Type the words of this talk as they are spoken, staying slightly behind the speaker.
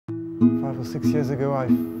5 or 6 years ago,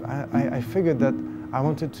 I figured that I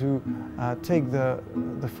wanted to take the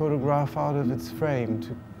photograph out of its frame,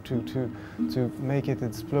 to make it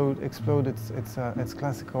explode its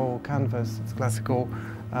classical canvas, its classical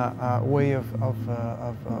way of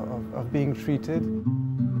being treated.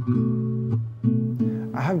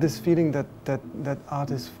 I have this feeling that art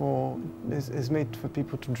is made for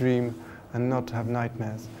people to dream and not have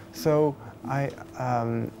nightmares. So I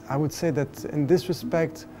would say that in this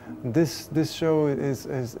respect, this show is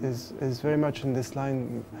very much in this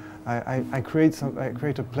line. I create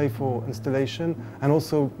a playful installation and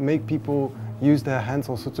also make people use their hands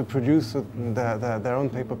also to produce their own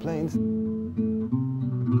paper planes.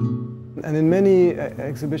 And in many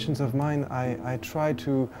exhibitions of mine, I try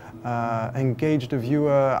to engage the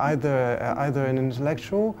viewer either in an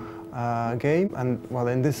intellectual game, and well,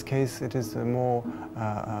 in this case, it is a more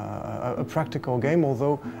a practical game,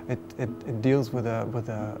 although it deals with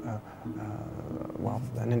well,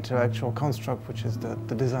 an intellectual construct, which is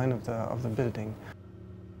the design of the building.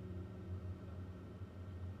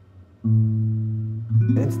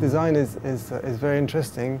 Its design is very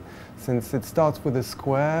interesting, since it starts with a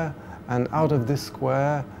square, and out of this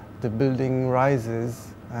square, the building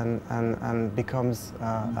rises and becomes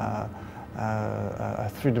a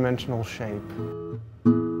three-dimensional shape.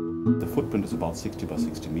 The footprint is about 60 by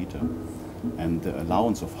 60 meter, and the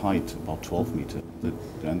allowance of height about 12 meter.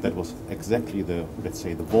 And that was exactly the, let's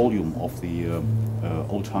say, the volume of the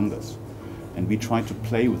old hangars. And we tried to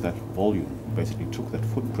play with that volume. Basically took that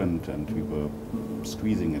footprint and we were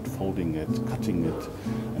squeezing it, folding it, cutting it.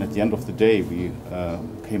 And at the end of the day, we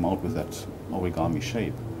came out with that origami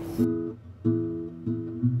shape.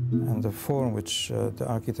 And the form which the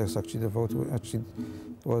architects actually devoted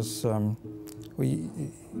was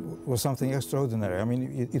something extraordinary. I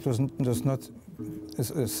mean, it was just not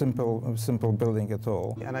a simple building at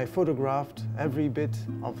all. And I photographed every bit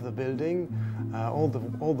of the building, all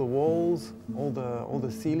the walls, all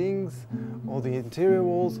the ceilings, all the interior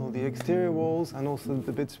walls, all the exterior walls, and also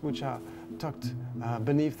the bits which are tucked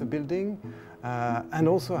beneath the building. And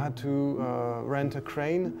also had to rent a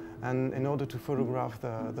crane in order to photograph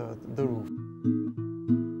the roof.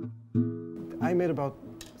 I made about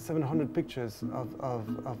 700 pictures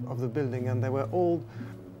of the building, and they were all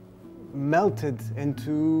melted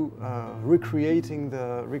into recreating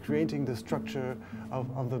the structure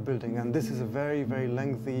of the building. And this is a very, very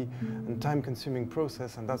lengthy and time-consuming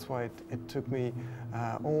process, and that's why it took me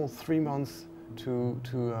all 3 months to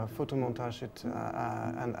photomontage it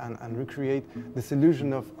and recreate this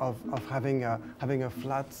illusion of having a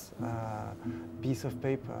flat piece of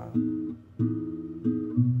paper.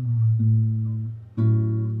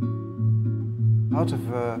 Out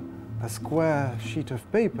of a square sheet of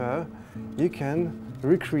paper, you can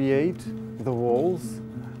recreate the walls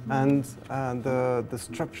and the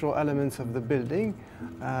structural elements of the building,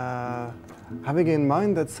 having in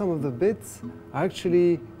mind that some of the bits are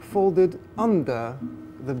actually folded under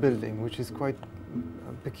the building, which is quite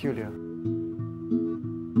peculiar.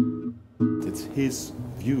 It's his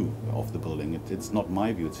view of the building. It's not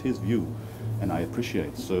my view, it's his view, and I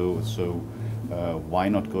appreciate. So why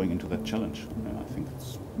not going into that challenge? And I think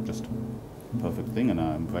it's just a perfect thing, and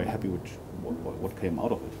I'm very happy with what came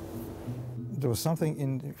out of it. There was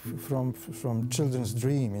something from children's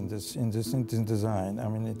dream in this design. I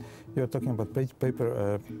mean, you're talking about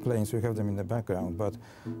paper planes. We have them in the background, but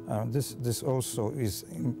this also is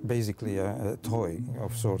basically a toy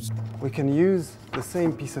of sorts. We can use the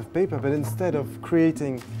same piece of paper, but instead of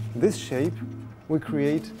creating this shape, we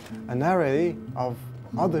create an array of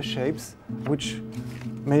other shapes which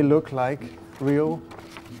may look like real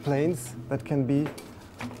planes that can be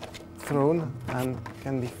thrown and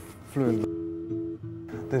can be flown.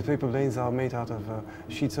 The paper planes are made out of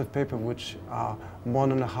sheets of paper which are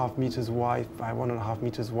 1.5 meters wide by 1.5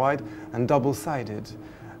 meters wide and double-sided.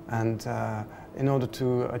 And in order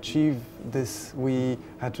to achieve this, we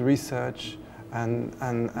had to research and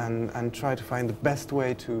try to find the best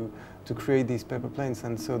way to create these paper planes.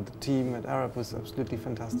 And so the team at Arup was absolutely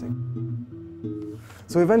fantastic.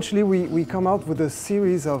 So eventually we come out with a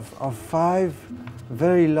series of 5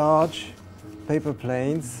 very large paper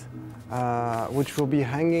planes, which will be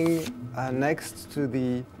hanging next to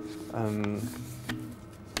the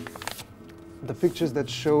pictures that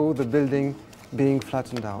show the building being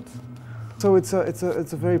flattened out. So it's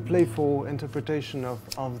a very playful interpretation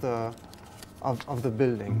of the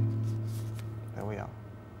building. There we are.